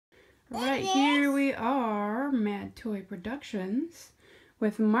Right here we are, Mad Toy Productions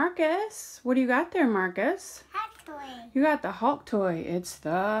with Marcus. What do you got there, Marcus? Hulk toy. You got the Hulk toy. It's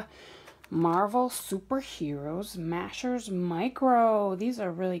the Marvel Superheroes Mashers Micro. These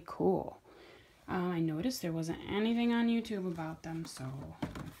are really cool. I noticed there wasn't anything on YouTube about them, so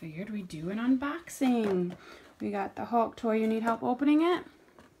I figured we'd do an unboxing. We got the Hulk toy. You need help opening it?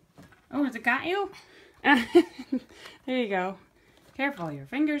 Oh, has it got you? There you go. Careful, your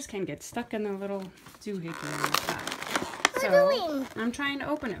fingers can get stuck in the little doohickey on the top. So, I'm trying to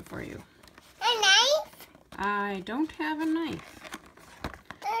open it for you. A knife? I don't have a knife.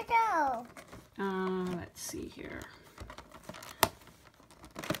 No. Let's see here.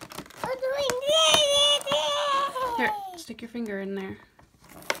 Here, stick your finger in there.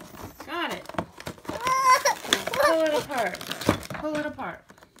 Got it. Pull it apart. Pull it apart.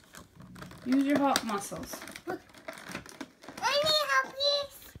 Use your Hulk muscles. I need help,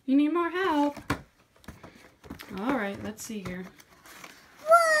 please. You need more help? Alright, let's see here.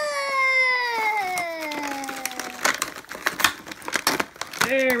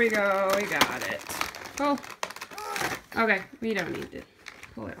 There we go. We got it. Oh. Okay, we don't need to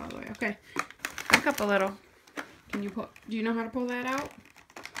pull it all the way. Okay. Back up a little. Can you pull? Do you know how to pull that out?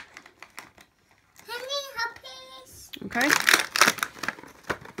 I need help, please. Okay.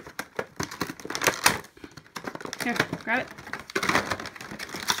 Here, grab it.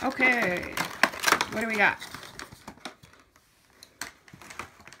 Okay. What do we got?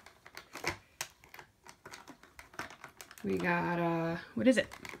 We got, what is it?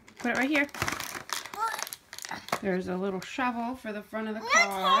 Put it right here. There's a little shovel for the front of the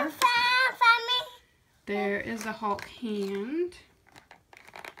car. There is a Hulk hand.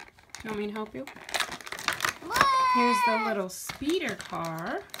 Do you want me to help you? Here's the little speeder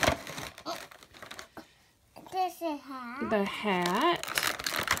car. This is hat. The hat.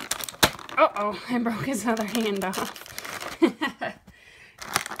 Uh-oh, I broke his other hand off. Can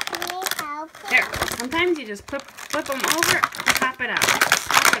you help? There, sometimes you just flip them over and pop it out.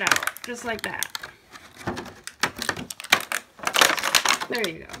 Pop it out, just like that. There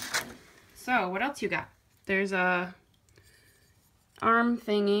you go. So, what else you got? There's a arm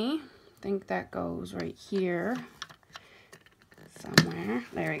thingy. I think that goes right here somewhere.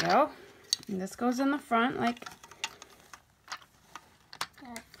 There we go. And this goes in the front like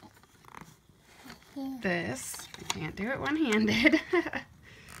this. I can't do it one-handed.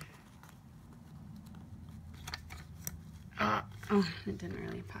 Oh, it didn't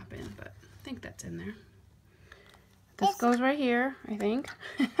really pop in, but I think that's in there. This goes right here, I think.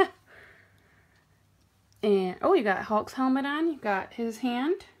 And, oh, you got Hulk's helmet on. You got his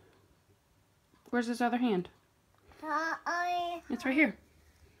hand. Where's his other hand? It's right here.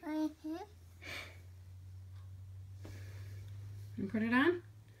 You put it on?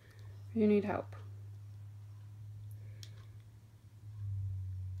 You need help.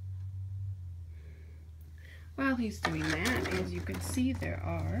 While he's doing that, as you can see, there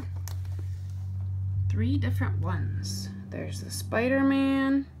are 3 different ones. There's the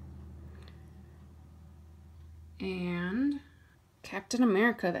Spider-Man and Captain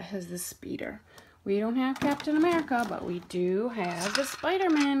America that has the speeder. We don't have Captain America, but we do have the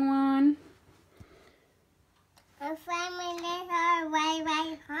Spider-Man one.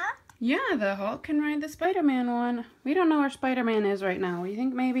 Yeah, the Hulk can ride the Spider-Man one. We don't know where Spider-Man is right now. We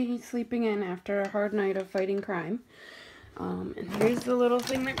think maybe he's sleeping in after a hard night of fighting crime. And here's the little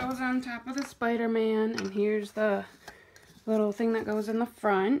thing that goes on top of the Spider-Man. And here's the little thing that goes in the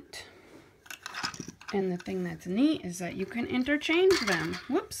front. And the thing that's neat is that you can interchange them.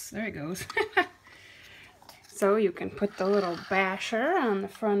 Whoops, there it goes. So you can put the little basher on the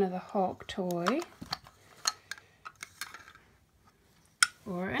front of the Hulk toy.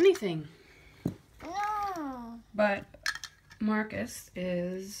 Or anything. No. But Marcus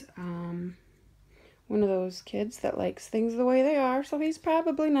is one of those kids that likes things the way they are, so he's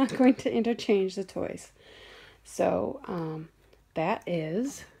probably not going to interchange the toys. So that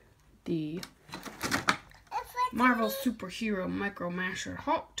is the Marvel Superhero Micro Masher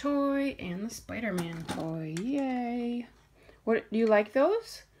Hulk toy and the Spider-Man toy. Yay! What, do you like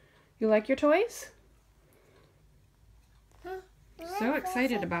those? You like your toys? So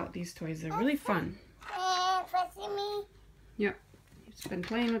excited about these toys. They're really fun. Yep. He's been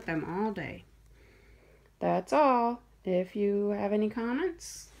playing with them all day. That's all. If you have any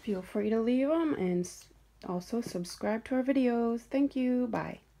comments, feel free to leave them and also subscribe to our videos. Thank you.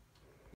 Bye.